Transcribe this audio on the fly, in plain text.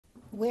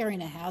we're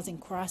in a housing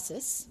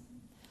crisis,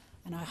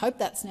 and I hope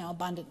that's now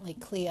abundantly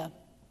clear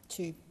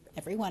to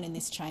everyone in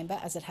this chamber,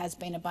 as it has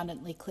been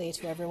abundantly clear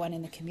to everyone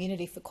in the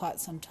community for quite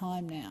some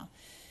time now.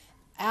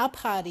 Our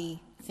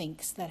party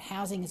thinks that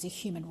housing is a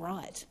human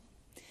right,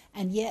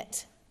 and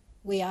yet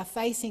we are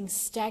facing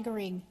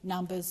staggering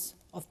numbers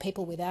of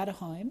people without a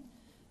home.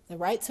 The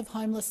rates of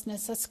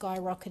homelessness are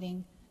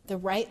skyrocketing, the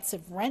rates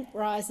of rent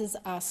rises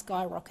are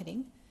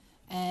skyrocketing,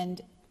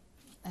 and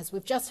as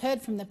we've just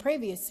heard from the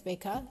previous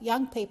speaker,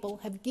 young people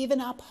have given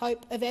up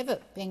hope of ever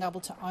being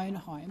able to own a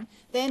home.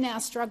 They're now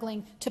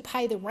struggling to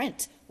pay the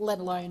rent, let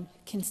alone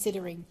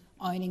considering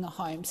owning a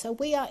home. So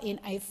we are in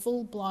a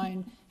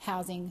full-blown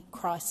housing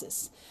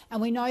crisis,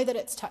 and we know that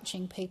it's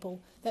touching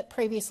people that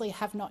previously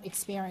have not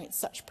experienced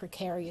such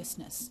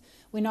precariousness.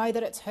 We know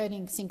that it's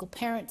hurting single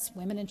parents,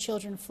 women and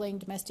children fleeing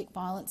domestic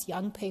violence,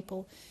 young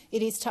people.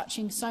 It is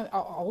touching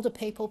older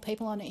people,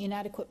 people on an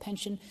inadequate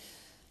pension.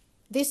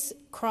 This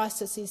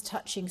crisis is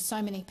touching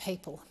so many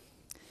people,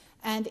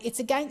 and it's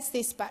against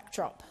this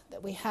backdrop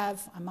that we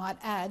have, I might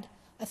add,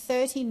 a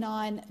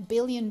 $39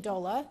 billion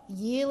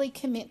yearly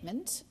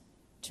commitment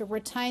to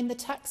retain the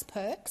tax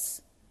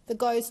perks that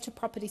goes to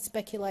property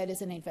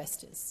speculators and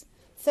investors.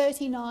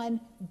 $39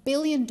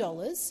 billion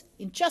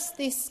in just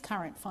this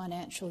current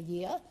financial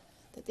year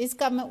that this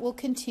government will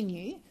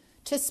continue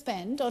to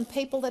spend on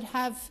people that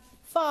have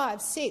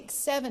 5, 6,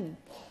 7,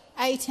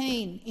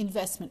 18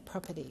 investment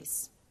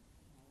properties.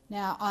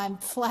 Now, I'm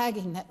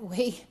flagging that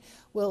we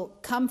will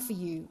come for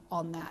you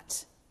on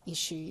that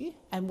issue,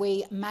 and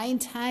we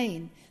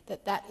maintain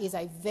that that is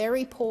a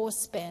very poor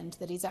spend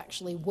that is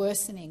actually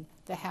worsening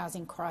the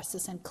housing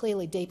crisis and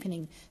clearly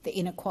deepening the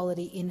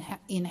inequality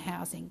in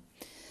housing.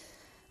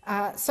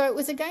 So it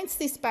was against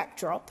this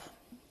backdrop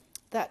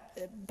that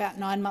about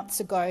 9 months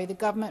ago the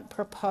government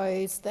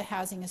proposed the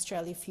Housing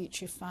Australia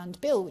Future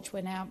Fund bill, which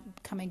we're now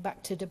coming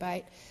back to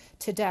debate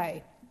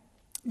today.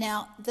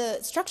 Now,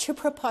 the structure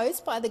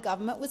proposed by the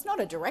government was not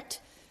a direct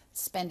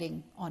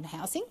spending on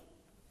housing,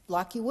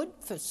 like you would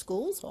for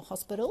schools or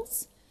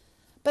hospitals,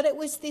 but it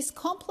was this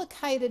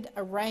complicated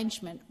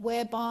arrangement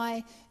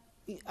whereby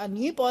a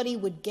new body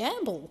would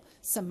gamble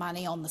some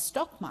money on the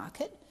stock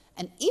market,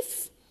 and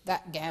if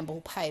that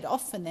gamble paid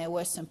off and there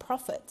were some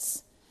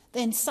profits,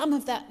 then some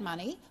of that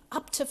money,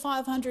 up to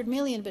 $500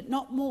 million but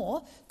not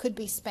more, could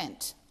be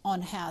spent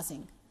on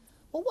housing.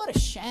 Well, what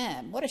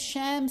a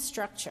sham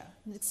structure.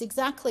 It's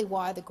exactly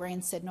why the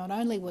Greens said not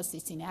only was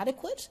this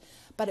inadequate,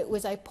 but it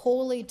was a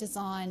poorly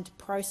designed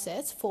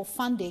process for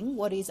funding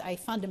what is a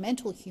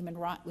fundamental human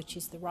right, which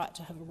is the right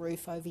to have a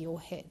roof over your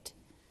head.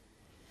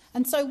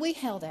 And so we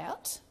held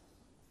out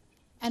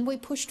and we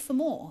pushed for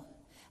more.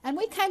 And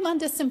we came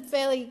under some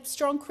fairly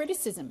strong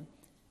criticism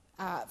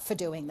for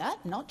doing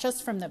that, not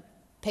just from the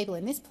people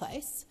in this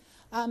place,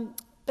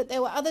 but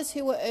there were others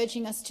who were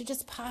urging us to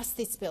just pass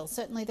this bill.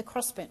 Certainly the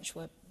crossbench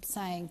were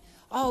saying,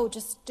 oh,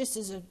 this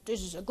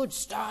is a good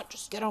start,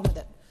 just get on with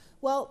it.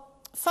 Well,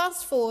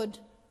 fast forward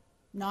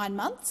 9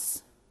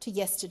 months to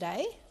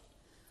yesterday,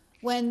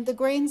 when the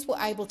Greens were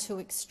able to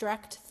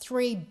extract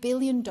 $3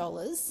 billion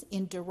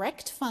in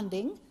direct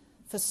funding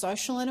for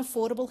social and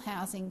affordable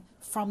housing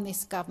from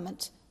this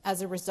government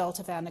as a result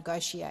of our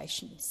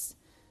negotiations.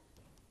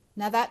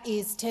 Now, that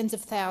is tens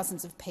of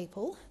thousands of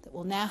people that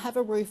will now have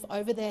a roof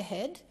over their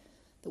head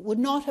that would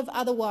not have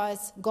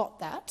otherwise got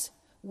that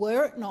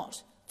were it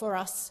not for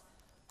us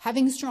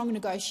having strong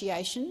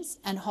negotiations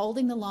and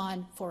holding the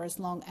line for as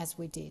long as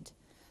we did.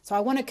 So I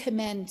want to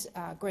commend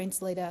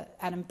Greens leader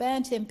Adam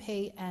Bandt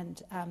MP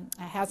and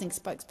our housing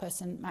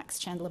spokesperson Max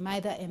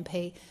Chandler-Mather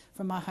MP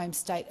from my home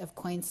state of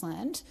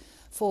Queensland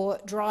for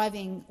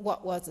driving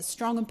what was a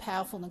strong and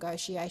powerful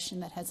negotiation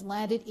that has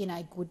landed in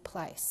a good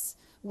place.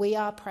 We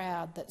are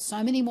proud that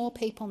so many more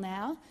people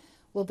now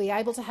will be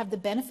able to have the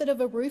benefit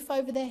of a roof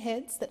over their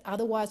heads that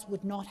otherwise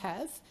would not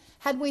have,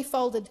 had we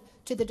folded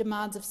to the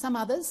demands of some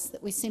others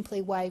that we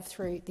simply waved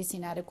through this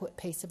inadequate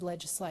piece of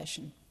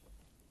legislation.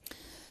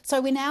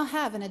 So we now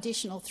have an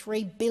additional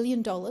 $3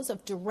 billion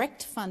of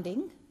direct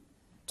funding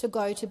to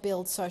go to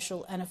build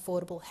social and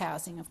affordable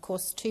housing. Of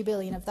course, $2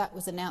 billion of that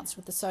was announced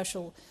with the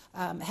Social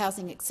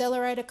Housing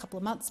Accelerator a couple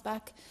of months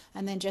back,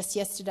 and then just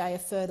yesterday a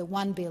further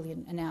 $1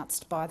 billion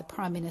announced by the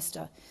Prime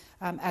Minister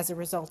as a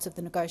result of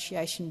the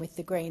negotiation with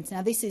the Greens.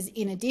 Now, this is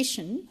in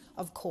addition,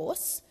 of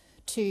course,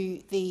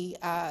 to the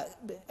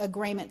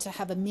agreement to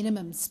have a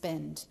minimum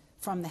spend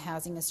from the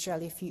Housing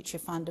Australia Future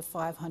Fund of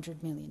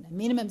 $500 million, a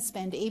minimum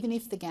spend even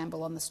if the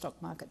gamble on the stock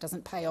market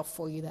doesn't pay off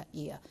for you that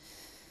year.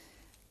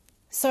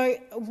 So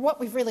what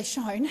we've really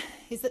shown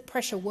is that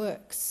pressure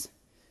works.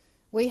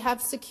 We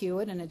have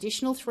secured an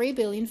additional $3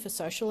 billion for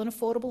social and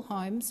affordable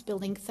homes,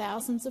 building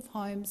thousands of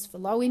homes for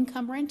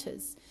low-income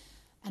renters,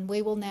 and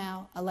we will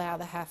now allow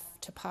the HAFF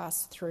to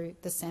pass through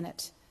the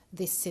Senate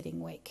this sitting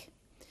week.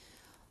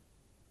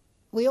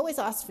 We always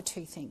asked for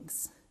two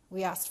things.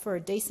 We asked for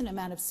a decent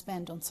amount of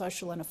spend on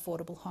social and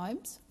affordable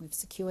homes. We've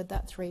secured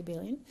that $3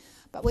 billion.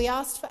 But we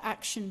asked for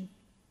action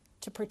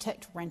to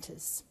protect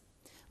renters.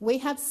 We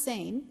have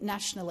seen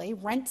nationally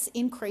rents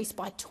increase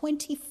by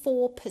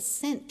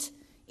 24%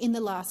 in the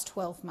last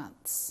 12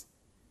 months.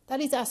 That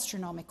is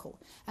astronomical.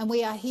 And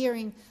we are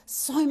hearing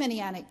so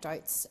many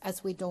anecdotes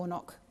as we door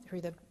knock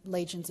through the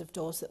legions of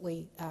doors that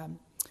we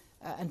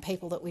and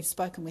people that we've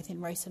spoken with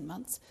in recent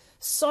months.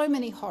 So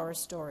many horror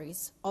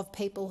stories of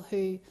people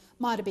who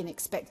might have been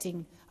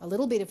expecting a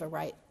little bit of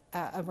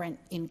a rent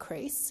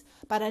increase,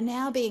 but are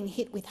now being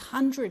hit with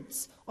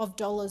hundreds of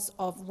dollars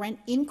of rent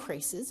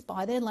increases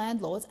by their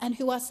landlords, and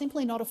who are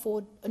simply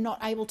not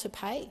able to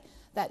pay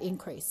that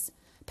increase.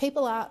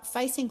 People are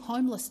facing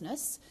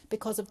homelessness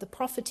because of the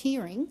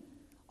profiteering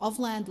of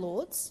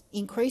landlords,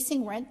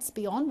 increasing rents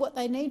beyond what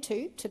they need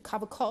to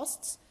cover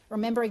costs,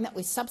 remembering that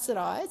we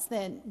subsidise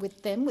them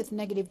with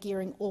negative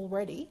gearing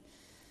already.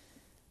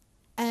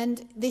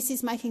 And this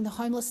is making the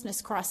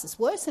homelessness crisis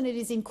worse, and it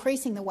is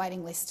increasing the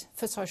waiting list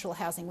for social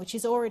housing, which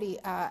is already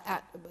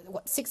at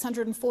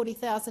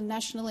 640,000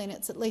 nationally, and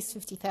it's at least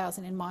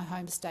 50,000 in my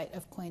home state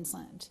of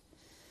Queensland.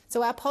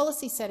 So our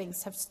policy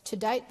settings have to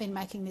date been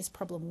making this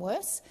problem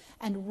worse,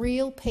 and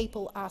real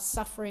people are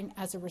suffering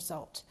as a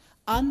result.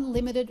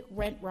 Unlimited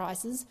rent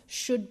rises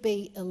should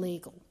be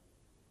illegal.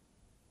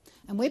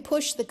 And we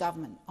push the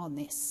government on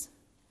this.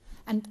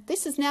 And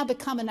this has now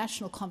become a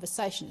national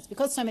conversation. It's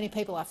because so many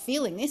people are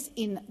feeling this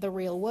in the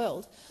real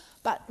world.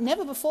 But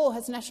never before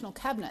has National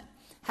Cabinet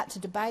had to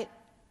debate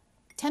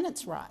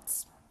tenants'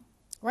 rights,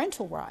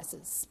 rental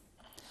rises.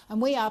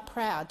 And we are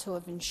proud to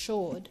have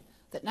ensured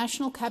that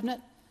National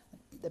Cabinet,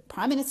 the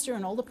Prime Minister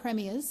and all the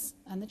Premiers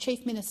and the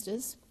Chief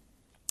Ministers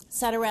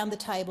sat around the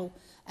table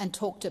and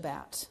talked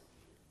about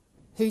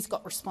who's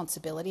got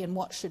responsibility and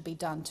what should be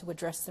done to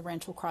address the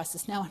rental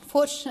crisis. Now,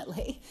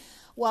 unfortunately,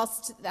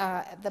 whilst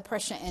the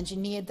pressure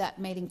engineered that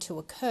meeting to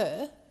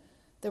occur,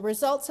 the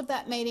results of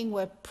that meeting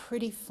were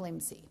pretty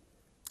flimsy.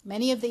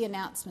 Many of the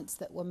announcements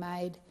that were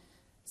made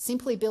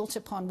simply built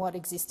upon what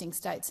existing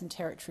states and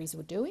territories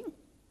were doing,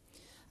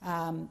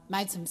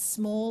 made some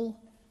small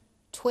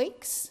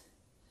tweaks,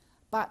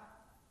 but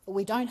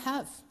we don't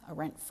have a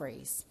rent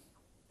freeze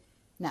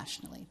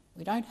nationally.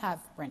 We don't have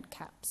rent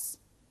caps.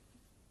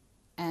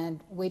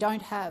 And we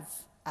don't have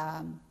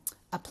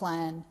a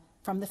plan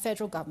from the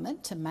federal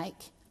government to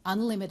make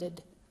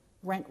unlimited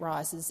rent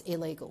rises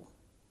illegal.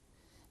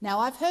 Now,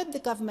 I've heard the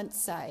government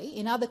say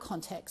in other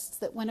contexts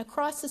that when a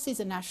crisis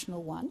is a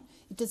national one,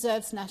 it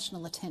deserves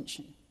national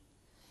attention.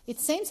 It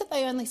seems that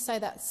they only say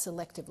that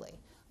selectively.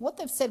 What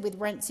they've said with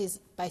rents is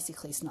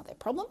basically it's not their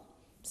problem.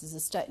 This is a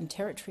state and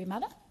territory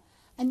matter.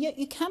 And yet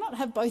you cannot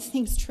have both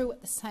things true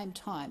at the same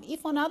time.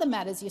 If on other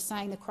matters you're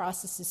saying the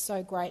crisis is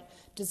so great,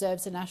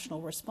 deserves a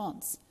national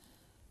response,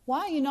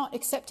 why are you not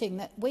accepting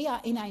that we are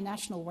in a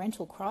national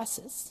rental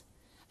crisis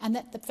and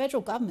that the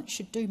federal government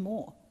should do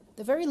more?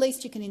 The very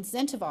least you can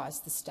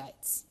incentivise the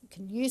states. You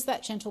can use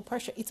that gentle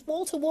pressure. It's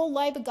wall-to-wall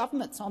Labor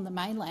governments on the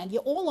mainland.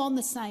 You're all on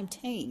the same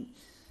team.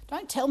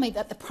 Don't tell me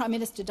that the Prime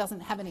Minister doesn't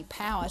have any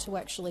power to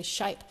actually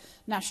shape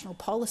national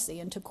policy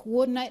and to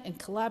coordinate and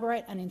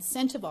collaborate and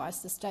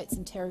incentivise the states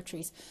and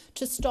territories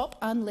to stop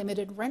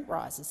unlimited rent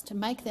rises, to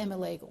make them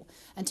illegal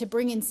and to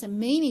bring in some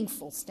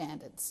meaningful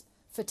standards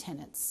for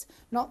tenants,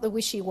 not the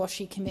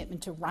wishy-washy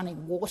commitment to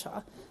running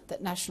water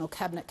that National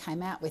Cabinet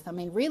came out with. I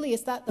mean, really,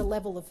 is that the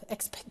level of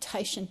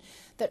expectation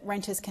that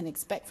renters can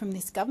expect from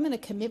this government, a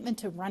commitment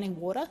to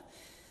running water?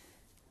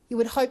 You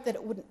would hope that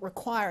it wouldn't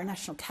require a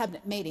National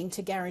Cabinet meeting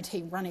to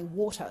guarantee running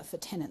water for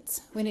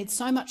tenants. We need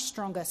so much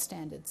stronger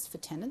standards for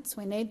tenants.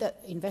 We need to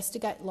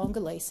investigate longer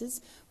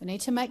leases. We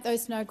need to make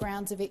those no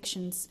grounds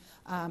evictions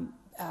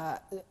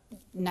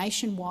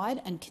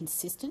nationwide and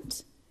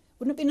consistent.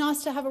 Wouldn't it be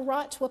nice to have a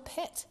right to a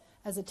pet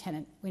as a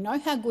tenant? We know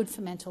how good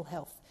for mental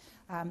health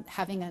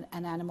having an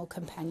animal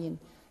companion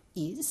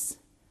is.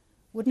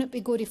 Wouldn't it be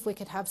good if we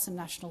could have some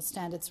national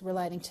standards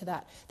relating to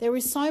that? There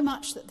is so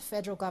much that the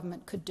federal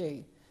government could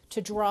do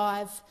to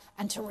drive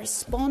and to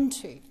respond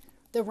to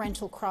the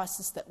rental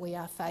crisis that we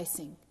are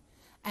facing.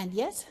 And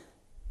yet,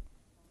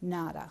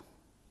 nada.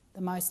 The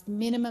most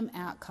minimum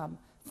outcome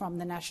from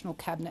the National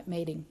Cabinet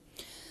meeting.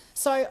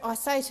 So I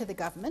say to the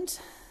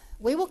government,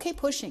 we will keep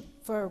pushing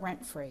for a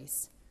rent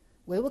freeze.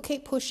 We will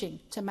keep pushing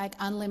to make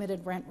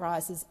unlimited rent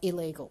rises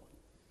illegal.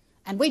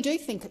 And we do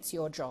think it's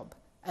your job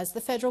as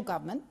the federal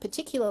government,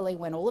 particularly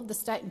when all of the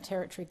state and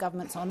territory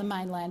governments on the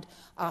mainland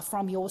are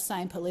from your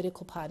same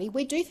political party,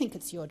 we do think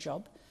it's your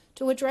job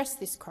to address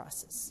this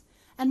crisis.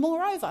 And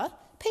moreover,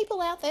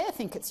 people out there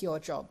think it's your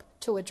job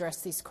to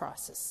address this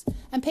crisis.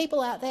 And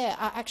people out there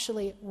are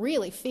actually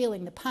really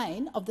feeling the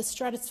pain of the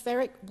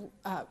stratospheric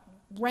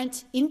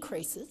rent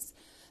increases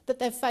that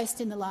they've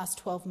faced in the last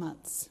 12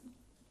 months.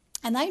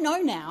 And they know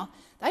now,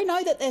 they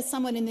know that there's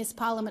someone in this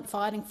parliament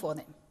fighting for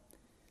them.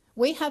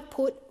 We have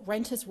put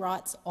renters'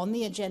 rights on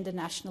the agenda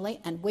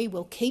nationally, and we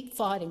will keep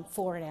fighting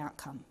for an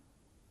outcome.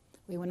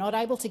 We were not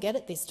able to get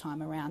it this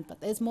time around, but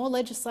there's more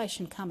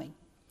legislation coming.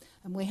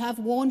 And we have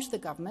warned the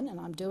government, and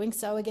I'm doing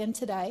so again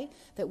today,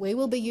 that we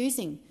will be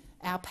using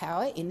our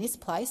power in this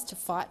place to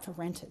fight for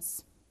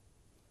renters.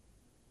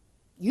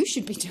 You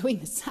should be doing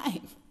the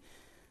same.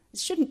 It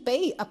shouldn't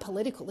be a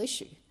political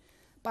issue,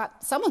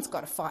 but someone's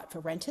got to fight for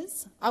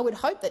renters. I would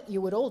hope that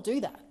you would all do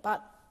that,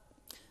 but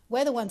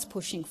We're the ones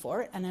pushing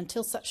for it, and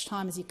until such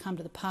time as you come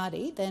to the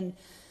party, then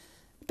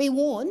be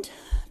warned,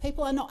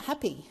 people are not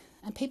happy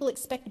and people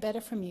expect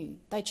better from you.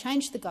 They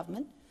changed the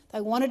government,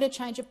 they wanted a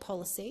change of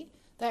policy,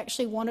 they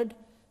actually wanted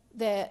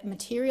their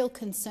material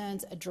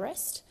concerns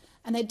addressed,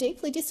 and they're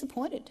deeply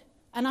disappointed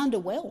and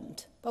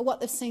underwhelmed by what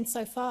they've seen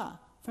so far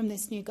from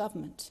this new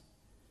government.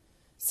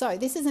 So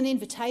this is an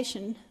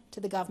invitation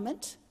to the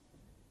government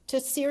to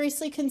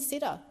seriously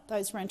consider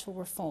those rental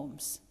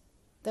reforms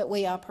that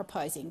we are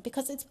proposing,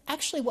 because it's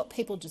actually what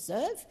people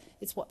deserve,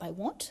 it's what they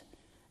want,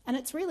 and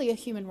it's really a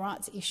human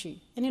rights issue.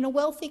 And in a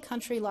wealthy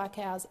country like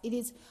ours, it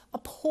is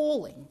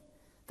appalling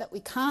that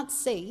we can't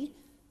see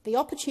the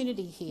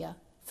opportunity here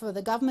for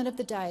the government of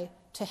the day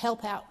to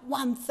help out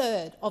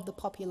 1/3 of the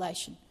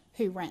population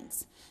who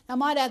rents. Now, I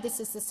might add this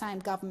is the same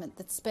government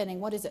that's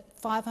spending, what is it,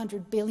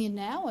 $500 billion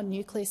now on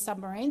nuclear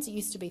submarines. It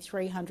used to be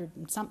 $300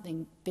 and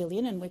something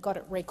billion, and we've got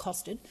it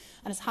recosted,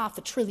 and it's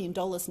 $500 billion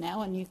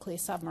now on nuclear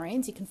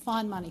submarines. You can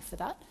find money for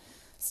that.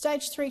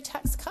 Stage 3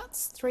 tax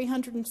cuts,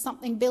 $300 and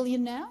something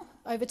billion now,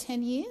 over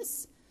 10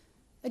 years.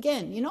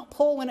 Again, you're not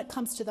poor when it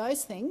comes to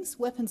those things,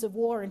 weapons of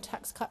war and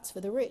tax cuts for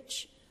the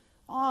rich.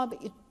 Oh,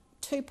 but you're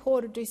too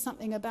poor to do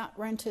something about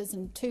renters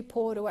and too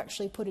poor to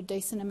actually put a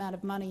decent amount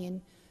of money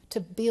in to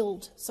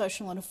build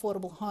social and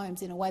affordable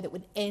homes in a way that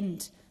would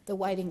end the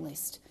waiting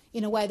list,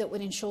 in a way that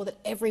would ensure that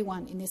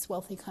everyone in this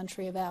wealthy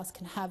country of ours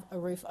can have a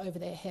roof over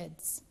their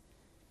heads.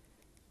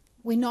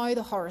 We know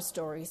the horror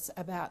stories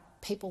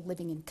about people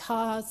living in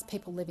cars,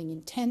 people living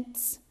in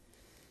tents,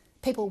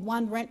 people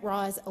one rent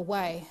rise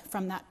away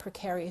from that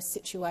precarious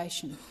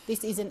situation.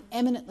 This is an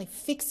eminently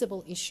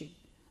fixable issue,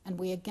 and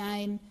we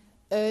again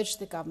urge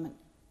the government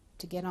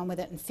to get on with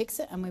it and fix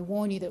it, and we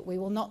warn you that we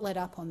will not let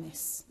up on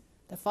this.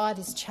 The fight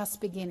is just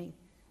beginning,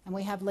 and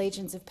we have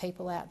legions of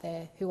people out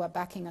there who are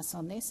backing us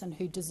on this and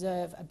who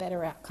deserve a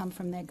better outcome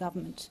from their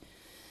government.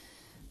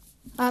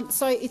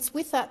 So it's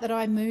with that that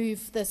I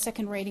move the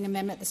second reading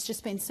amendment that's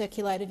just been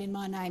circulated in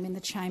my name in the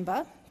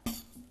chamber,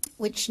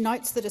 which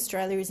notes that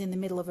Australia is in the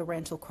middle of a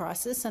rental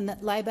crisis and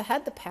that Labor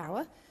had the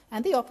power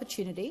and the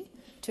opportunity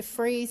to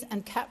freeze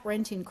and cap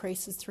rent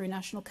increases through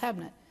National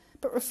Cabinet,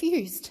 but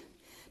refused,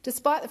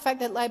 despite the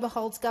fact that Labor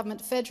holds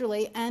government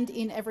federally and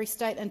in every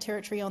state and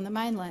territory on the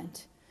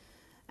mainland,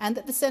 and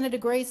that the Senate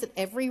agrees that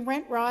every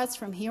rent rise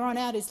from here on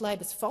out is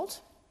Labor's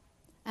fault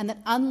and that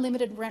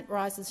unlimited rent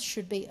rises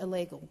should be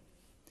illegal,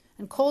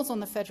 and calls on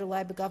the federal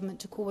Labor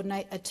government to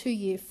coordinate a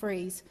 2-year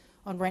freeze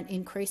on rent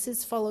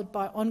increases, followed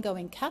by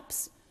ongoing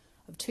caps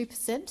of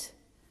 2%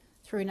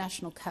 through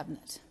National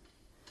Cabinet.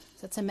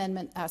 So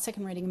that's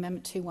second reading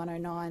amendment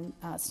 2109,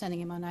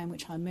 standing in my name,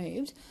 which I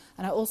moved.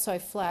 And I also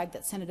flagged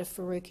that Senator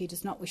Faruqi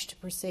does not wish to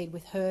proceed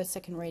with her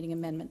second reading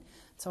amendment,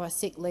 so I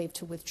seek leave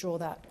to withdraw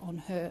that on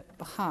her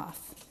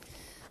behalf.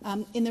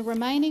 In the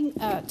remaining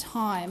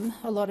time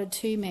allotted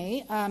to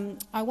me,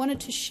 I wanted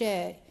to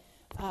share,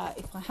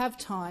 if I have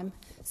time,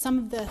 some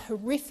of the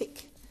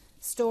horrific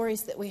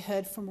stories that we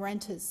heard from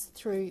renters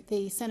through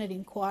the Senate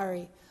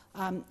inquiry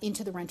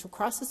into the rental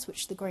crisis,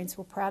 which the Greens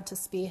were proud to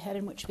spearhead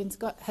and which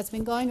has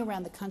been going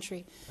around the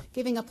country,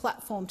 giving a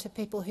platform to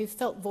people who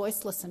felt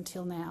voiceless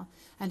until now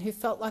and who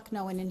felt like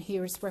no one in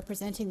here is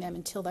representing them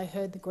until they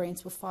heard the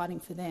Greens were fighting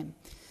for them.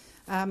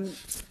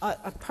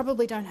 I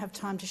probably don't have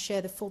time to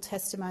share the full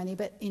testimony,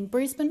 but in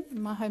Brisbane,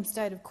 in my home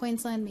state of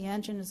Queensland,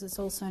 Meanjin as it's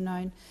also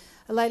known,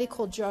 a lady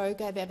called Jo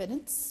gave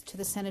evidence to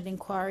the Senate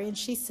inquiry, and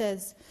she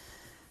says,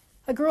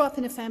 "I grew up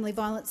in a family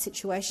violence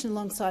situation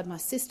alongside my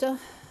sister.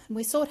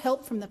 We sought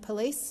help from the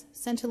police,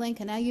 Centrelink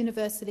and our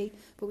university,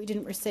 but we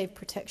didn't receive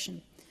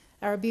protection.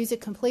 Our abuser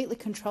completely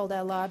controlled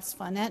our lives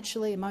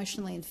financially,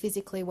 emotionally and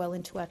physically well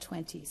into our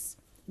 20s.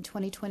 In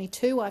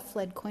 2022, I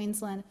fled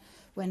Queensland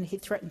when he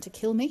threatened to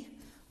kill me.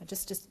 I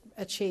just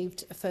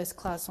achieved a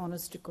first-class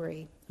honours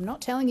degree. I'm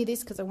not telling you this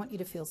because I want you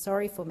to feel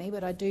sorry for me,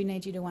 but I do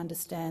need you to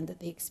understand that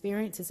the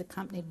experience is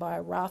accompanied by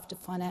a raft of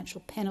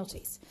financial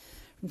penalties,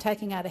 from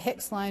taking out a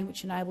HEX loan,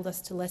 which enabled us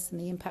to lessen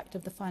the impact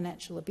of the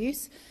financial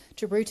abuse,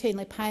 to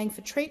routinely paying for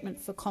treatment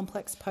for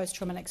complex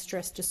post-traumatic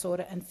stress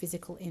disorder and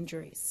physical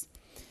injuries.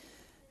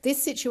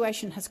 This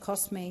situation has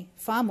cost me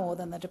far more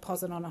than the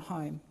deposit on a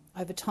home.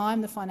 Over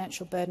time, the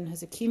financial burden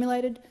has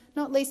accumulated,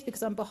 not least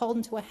because I'm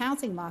beholden to a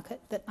housing market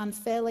that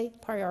unfairly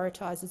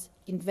prioritises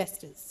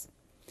investors.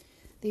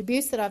 The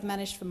abuse that I've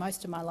managed for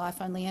most of my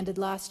life only ended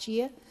last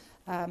year."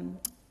 And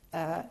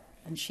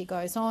she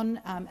goes on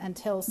and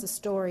tells the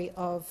story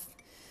of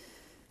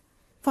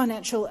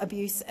financial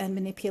abuse and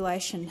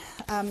manipulation.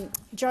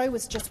 Jo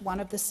was just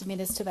one of the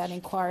submitters to that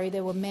inquiry.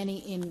 There were many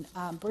in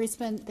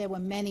Brisbane. There were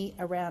many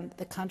around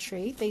the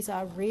country. These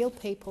are real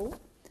people.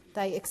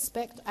 They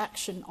expect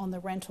action on the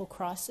rental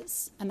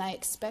crisis, and they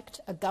expect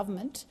a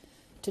government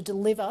to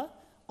deliver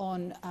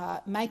on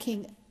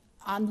making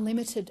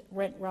unlimited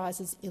rent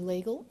rises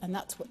illegal, and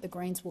that's what the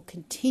Greens will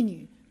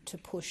continue to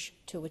push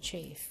to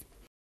achieve.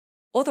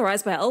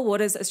 Authorised by L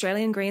Waters,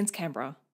 Australian Greens, Canberra.